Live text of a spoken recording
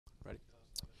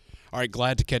All right,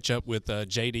 glad to catch up with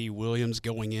J.D. Williams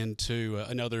going into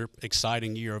another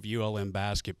exciting year of ULM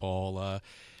basketball.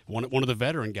 One of the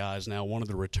veteran guys now, one of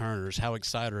the returners. How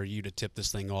excited are you to tip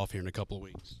this thing off here in a couple of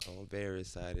weeks? I'm very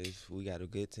excited. We got a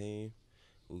good team.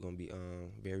 We're gonna be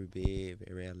very big,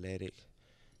 very athletic,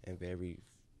 and very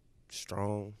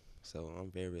strong. So I'm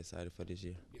very excited for this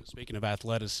year. Speaking of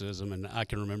athleticism, and I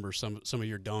can remember some of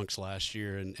your dunks last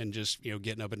year, and just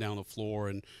getting up and down the floor,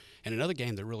 and another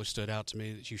game that really stood out to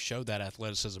me that you showed that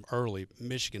athleticism early.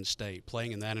 Michigan State,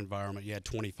 playing in that environment, you had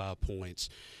 25 points.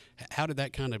 How did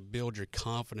that kind of build your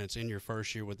confidence in your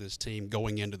first year with this team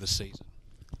going into the season?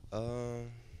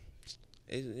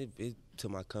 It took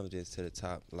my confidence to the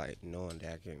top, like knowing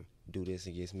that I can do this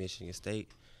against Michigan State.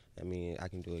 I mean, I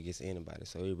can do it against anybody,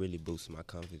 so it really boosts my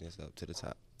confidence up to the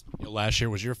top. Last year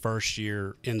was your first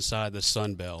year inside the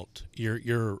Sun Belt.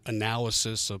 Your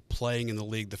analysis of playing in the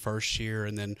league the first year,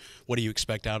 and then what do you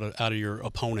expect out of your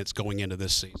opponents going into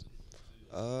this season?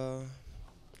 I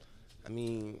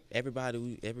mean, everybody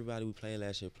we played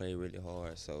last year played really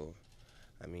hard. So,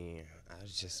 I mean, I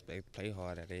just expect to play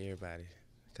hard at everybody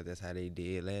because that's how they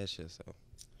did last year. So.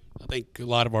 I think a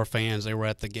lot of our fans, they were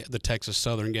at the Texas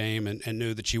Southern game and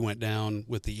knew that you went down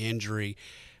with the injury,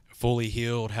 fully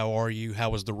healed. How are you? How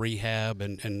was the rehab,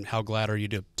 and how glad are you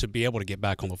to be able to get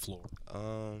back on the floor?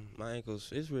 My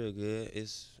ankles, it's real good.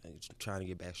 It's trying to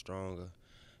get back stronger,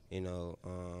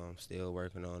 still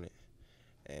working on it,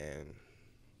 and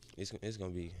it's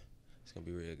gonna be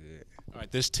real good. All right,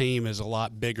 this team is a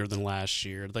lot bigger than last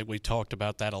year. I think we talked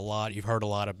about that a lot. You've heard a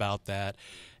lot about that.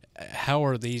 How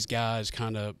are these guys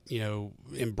kind of,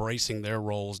 embracing their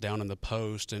roles down in the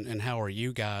post, and how are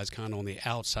you guys kind of on the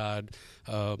outside,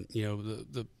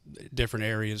 the different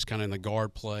areas kind of in the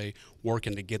guard play,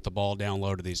 working to get the ball down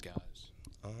low to these guys?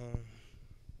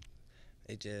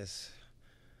 They just,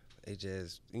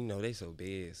 they so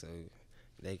big, so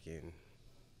they can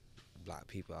block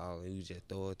people out. You just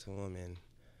throw it to them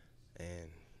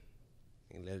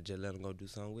and let them go do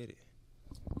something with it.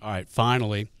 All right,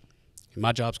 finally.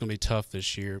 My job's going to be tough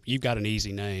this year. You've got an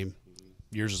easy name.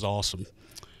 Yours is awesome.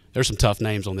 There's some tough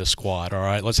names on this squad. All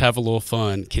right, let's have a little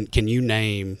fun. Can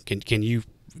you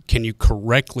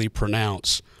correctly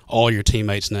pronounce all your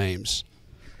teammates' names?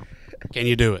 Can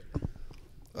you do it?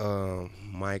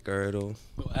 Mike Ertel.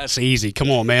 Well, that's easy. Come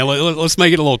on, man. Let's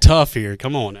make it a little tough here.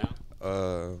 Come on now.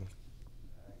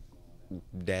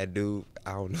 That dude,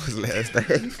 I don't know his last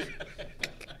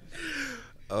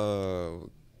name.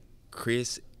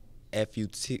 Chris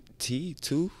FUT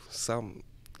too, something.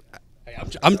 Hey,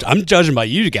 I'm judging by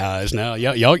you guys now.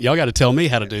 Y'all got to tell me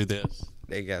how to do this.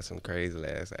 They got some crazy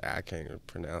last. I can't even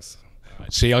pronounce. All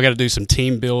right, so y'all got to do some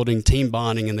team building, team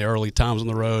bonding in the early times on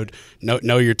the road.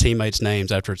 Know your teammates' names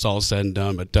after it's all said and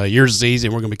done. But yours is easy,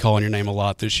 and we're going to be calling your name a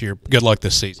lot this year. Good luck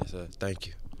this season. Yes, sir. Thank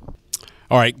you.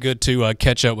 All right, good to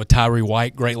catch up with Tyree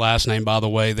White. Great last name, by the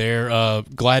way, there.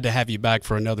 Glad to have you back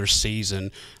for another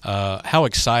season. How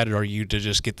excited are you to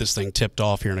just get this thing tipped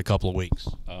off here in a couple of weeks?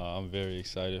 I'm very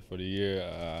excited for the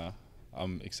year.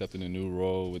 I'm accepting a new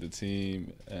role with the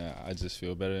team, and I just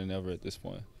feel better than ever at this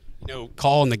point.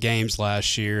 Calling the games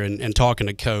last year and talking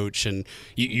to Coach, and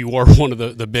you were one of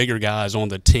the bigger guys on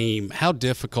the team. How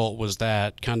difficult was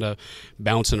that, kind of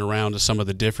bouncing around to some of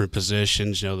the different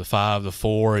positions, the 5, the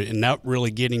 4, and not really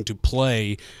getting to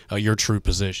play your true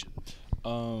position?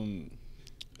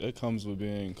 It comes with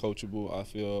being coachable. I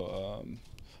feel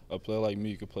a player like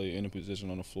me could play any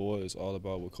position on the floor. It's all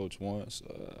about what Coach wants.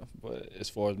 But as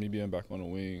far as me being back on the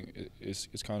wing, it's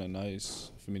kind of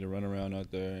nice for me to run around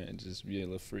out there and just be a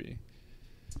little free.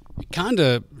 It kind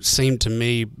of seemed to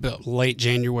me late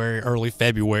January, early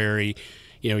February,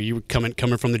 you were coming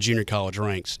from the junior college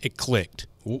ranks. It clicked.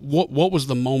 What was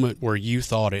the moment where you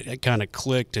thought it kind of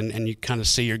clicked and you kind of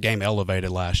see your game elevated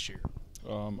last year?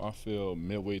 I feel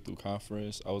midway through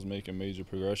conference, I was making major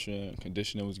progression.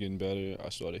 Conditioning was getting better. I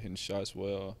started hitting shots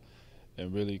well.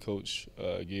 And really, Coach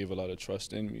gave a lot of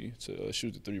trust in me to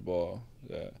shoot the 3 ball.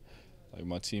 That, like,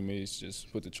 my teammates just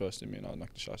put the trust in me, and I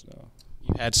knocked the shots down.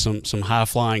 You had some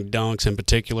high-flying dunks, in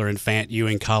particular in Fant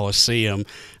Ewing Coliseum.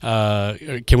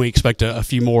 Can we expect a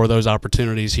few more of those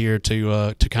opportunities here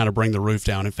to kind of bring the roof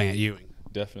down in Fant Ewing?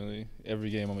 Definitely. Every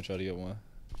game I'm going to try to get one.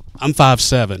 I'm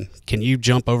 5'7". Can you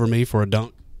jump over me for a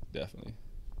dunk? Definitely.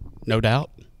 No doubt?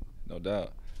 No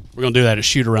doubt. We're going to do that at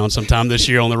shoot-around sometime this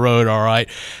year on the road, all right?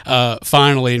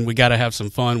 Finally, and we got to have some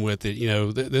fun with it,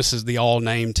 this is the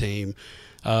all-name team.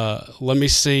 Let me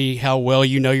see how well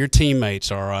you know your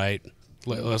teammates, all right?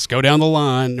 Let's go down the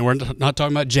line. We're not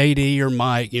talking about J.D. or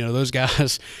Mike. Those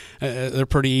guys, they're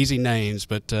pretty easy names,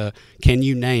 but can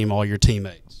you name all your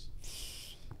teammates?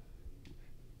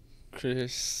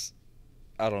 Chris,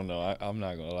 I don't know. I'm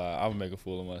not gonna lie. I'm gonna make a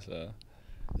fool of myself.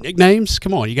 Nicknames?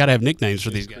 Come on, you got to have nicknames for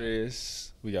these guys.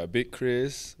 Chris. We got Big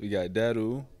Chris. We got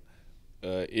Dadu.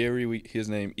 Erie. His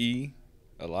name E.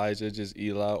 Elijah, just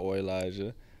Eli or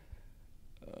Elijah.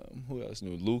 Who else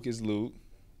knew? Luke is Luke.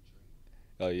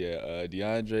 Oh yeah.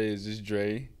 DeAndre is just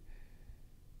Dre.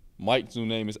 Mike's new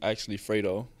name is actually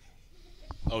Fredo.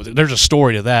 Oh, there's a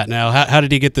story to that. Now, how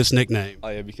did he get this nickname? Oh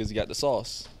yeah, because he got the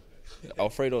sauce,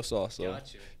 Alfredo sauce. So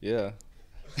yeah.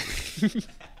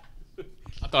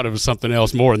 I thought it was something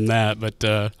else more than that, but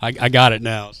I got it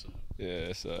now. So.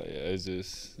 Yeah, so yeah, it's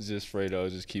just Fredo.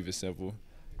 Just keep it simple.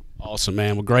 Awesome,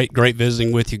 man. Well, great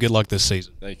visiting with you. Good luck this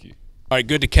season. Thank you. All right,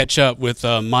 good to catch up with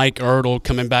Mike Ertel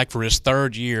coming back for his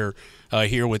third year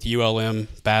here with ULM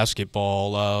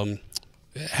basketball.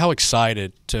 How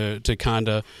excited to kind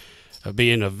of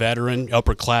being a veteran,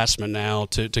 upperclassman now,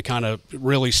 to kind of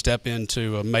really step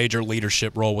into a major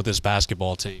leadership role with this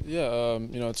basketball team? Yeah,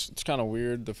 it's kind of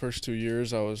weird. The first 2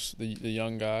 years, I was the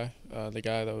young guy, the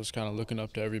guy that was kind of looking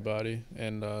up to everybody.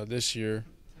 And this year,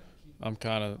 I'm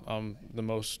the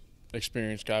most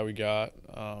experienced guy we got.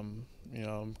 I'm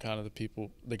kind of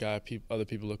the guy other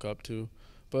people look up to.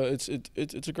 But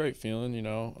it's a great feeling,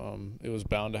 It was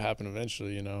bound to happen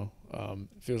eventually, It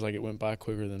feels like it went by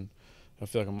quicker than I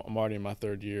feel like I'm already in my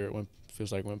third year.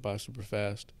 Feels like it went by super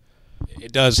fast.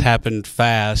 It does happen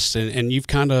fast, and you've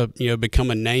kind of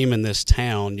become a name in this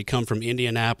town. You come from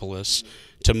Indianapolis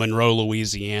to Monroe,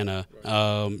 Louisiana.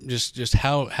 Just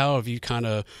how have you kind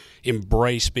of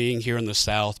embraced being here in the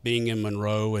South, being in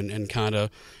Monroe, and kind of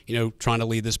trying to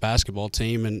lead this basketball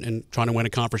team and trying to win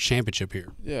a conference championship here?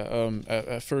 Yeah.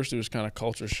 At first it was kind of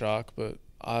culture shock, but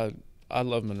I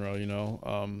love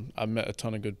Monroe. I've met a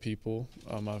ton of good people.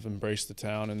 I've embraced the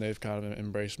town, and they've kind of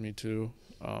embraced me too.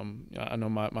 I know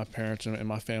my parents and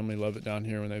my family love it down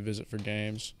here when they visit for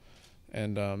games,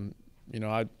 and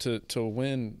to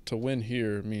win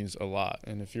here means a lot.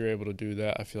 And if you're able to do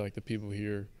that, I feel like the people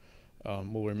here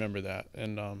will remember that.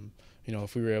 And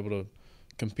if we were able to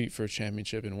compete for a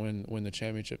championship and win the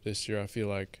championship this year, I feel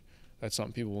like that's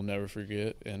something people will never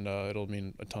forget, and it'll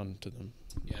mean a ton to them.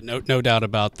 Yeah, no doubt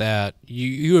about that.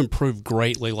 You improved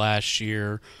greatly last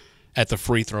year at the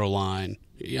free throw line.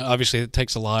 Obviously, it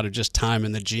takes a lot of just time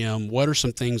in the gym. What are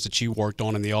some things that you worked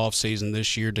on in the off season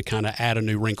this year to kind of add a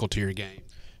new wrinkle to your game?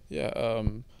 Yeah,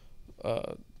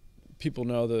 people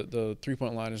know that the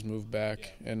three-point line has moved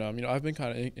back, and I've been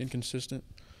kind of inconsistent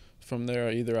from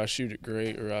there. Either I shoot it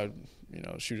great or I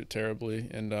shoot it terribly,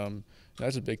 and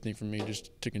that's a big thing for me,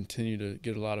 just to continue to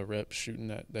get a lot of reps shooting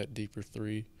that deeper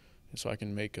three, so I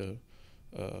can make a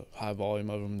high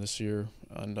volume of them this year.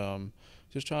 And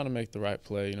just trying to make the right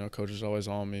play. Coach is always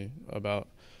on me about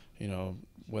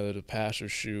whether to pass or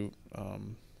shoot.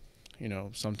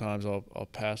 Sometimes I'll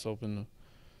pass open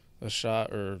a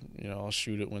shot, or I'll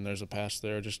shoot it when there's a pass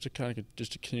there, just to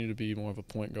continue to be more of a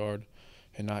point guard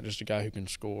and not just a guy who can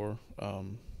score.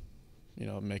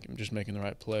 Making the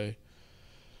right play.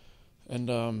 And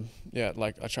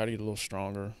I try to get a little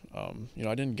stronger. I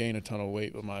didn't gain a ton of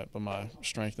weight, but my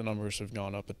strength and numbers have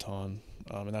gone up a ton,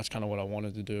 and that's kind of what I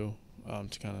wanted to do,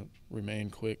 to kind of remain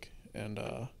quick. And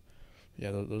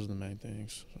those are the main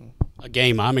things. So. A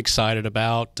game I'm excited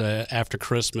about after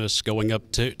Christmas, going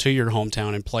up to your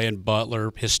hometown and playing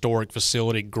Butler, historic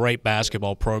facility, great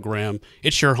basketball program.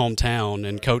 It's your hometown,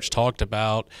 and Coach talked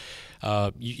about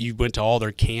you went to all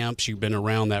their camps. You've been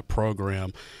around that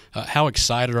program. How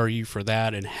excited are you for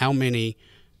that, and how many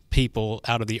people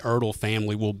out of the Ertel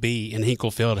family will be in Hinkle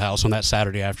Fieldhouse on that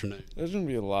Saturday afternoon? There's going to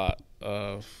be a lot.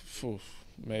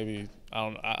 Maybe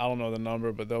I don't know the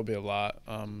number, but there'll be a lot.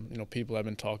 People have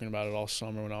been talking about it all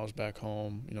summer when I was back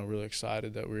home. Really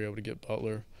excited that we were able to get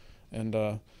Butler, and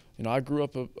I grew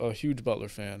up a huge Butler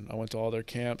fan. I went to all their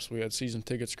camps. We had season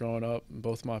tickets growing up.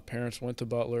 Both my parents went to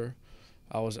Butler.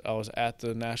 I was at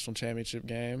the national championship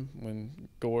game when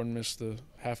Gordon missed the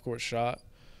half-court shot.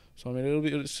 So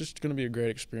it's just going to be a great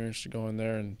experience to go in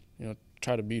there and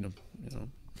try to beat them.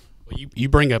 Well, you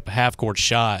bring up a half-court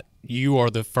shot. You are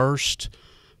the first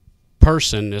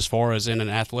person, as far as in an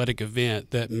athletic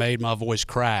event, that made my voice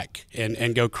crack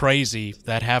and go crazy.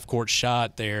 That half-court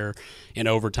shot there in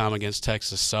overtime against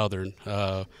Texas Southern.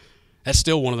 That's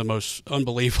still one of the most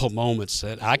unbelievable moments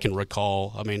that I can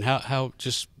recall. I mean, how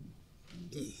just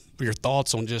your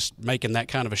thoughts on just making that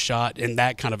kind of a shot in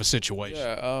that kind of a situation?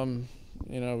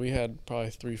 Yeah, we had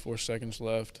probably 3-4 seconds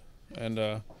left,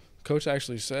 and Coach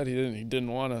actually said he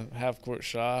didn't want a half-court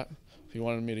shot. He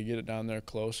wanted me to get it down there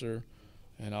closer,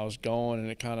 and I was going, and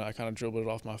I kind of dribbled it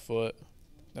off my foot.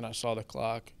 Then I saw the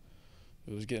clock;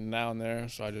 it was getting down there,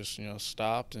 so I just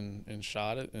stopped and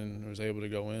shot it, and was able to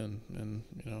go in. And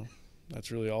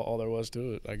that's really all there was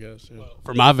to it, I guess. Yeah.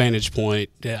 From my vantage point,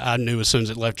 I knew as soon as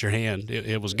it left your hand,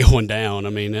 it was going down. I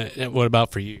mean, what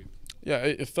about for you? Yeah,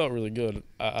 it felt really good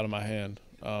out of my hand.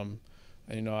 And,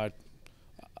 you know,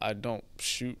 I don't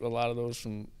shoot a lot of those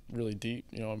from really deep,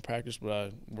 you know, in practice, but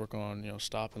I work on, you know,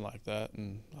 stopping like that,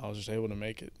 and I was just able to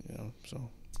make it, you know, so.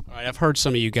 All right, I've heard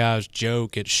some of you guys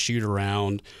joke at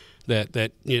shoot-around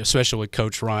that you know, especially with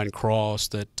Coach Ryan Cross,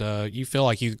 that you feel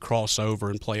like you could cross over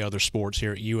and play other sports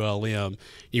here at ULM.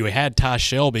 You had Ty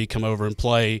Shelby come over and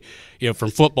play, you know,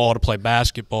 from football to play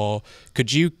basketball.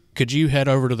 Could you head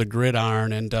over to the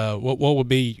gridiron, and what would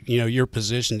be, you know, your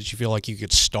position that you feel like you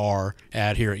could star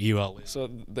at here at ULM? So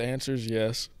the answer is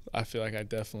yes. I feel like I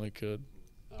definitely could.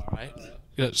 All right.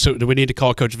 So do we need to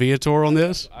call Coach Viator on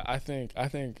this? I think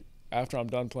after I'm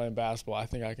done playing basketball, I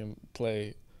think I can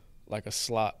play like a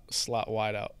slot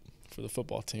wideout for the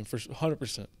football team for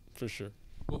 100% for sure.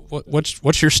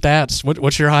 What's your stats?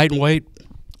 What's your height and weight?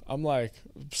 I'm like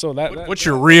what's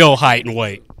your real height and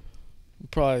weight?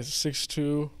 Probably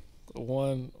 6'2",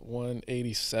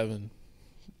 187,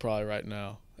 probably right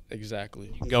now exactly.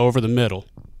 You can go over the middle.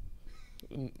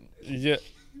 Yeah,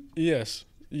 yes.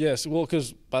 Well,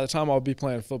 because by the time I'll be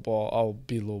playing football, I'll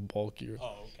be a little bulkier,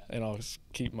 and I'll just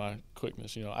keep my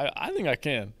quickness. You know, I think I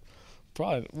can.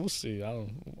 Probably, we'll see. I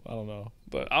don't know,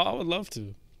 but I would love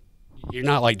to. You're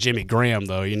not like Jimmy Graham,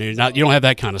 though. You know, you don't have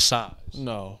that kind of size.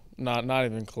 No, not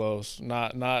even close.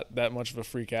 Not that much of a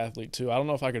freak athlete too. I don't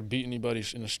know if I could beat anybody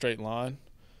in a straight line.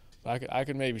 I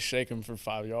could maybe shake him for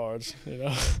 5 yards. You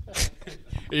know.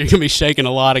 You're gonna be shaking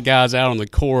a lot of guys out on the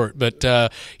court, but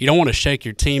you don't want to shake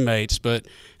your teammates. But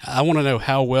I want to know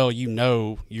how well you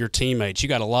know your teammates. You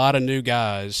got a lot of new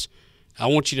guys. I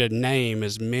want you to name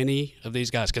as many of these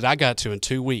guys, because I got to in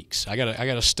 2 weeks. I got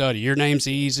to study. Your name's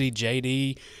easy,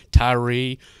 JD,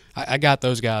 Tyree. I got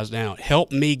those guys down.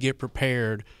 Help me get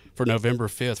prepared for November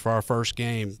 5th for our first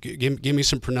game. Give me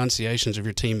some pronunciations of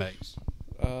your teammates.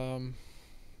 All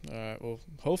right. Well,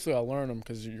 hopefully I'll learn them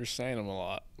because you're saying them a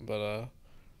lot. But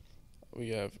we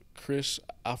have Chris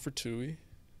Afertui.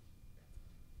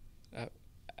 You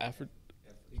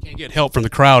can't get help from the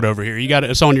crowd over here.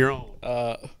 It's on your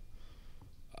own.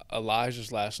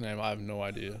 Elijah's last name, I have no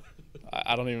idea.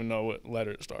 I don't even know what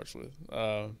letter it starts with.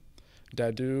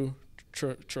 Dadu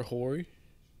Trehori,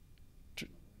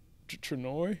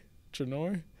 Trenori,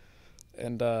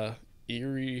 and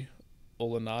Erie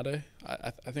Olanade.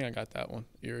 I think I got that one.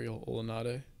 Erie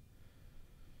Olanade.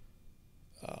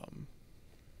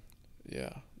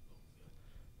 Yeah.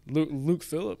 Luke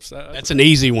Phillips. That's an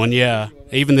easy one, yeah.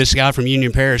 Even this guy from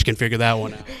Union Parish can figure that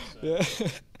one out. Yeah.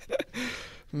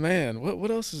 Man,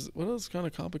 what else kind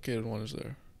of complicated one is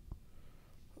there?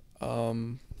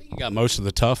 You got most of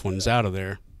the tough ones out of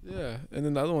there. Yeah, and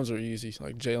then the other ones are easy,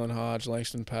 like Jalen Hodge,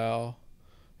 Langston Powell.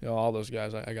 You know, all those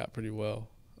guys I got pretty well.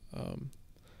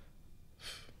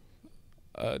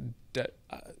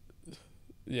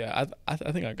 Yeah, I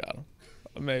think I got them.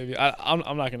 Maybe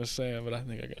I'm not gonna say them, but I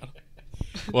think I got them.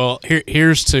 Well,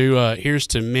 here's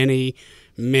to many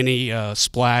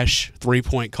splash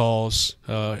 3-point calls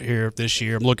here this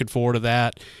year. I'm looking forward to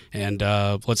that, and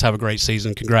let's have a great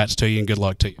season. Congrats to you, and good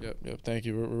luck to you. Yep. Thank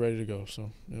you. We're ready to go.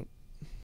 So, yep.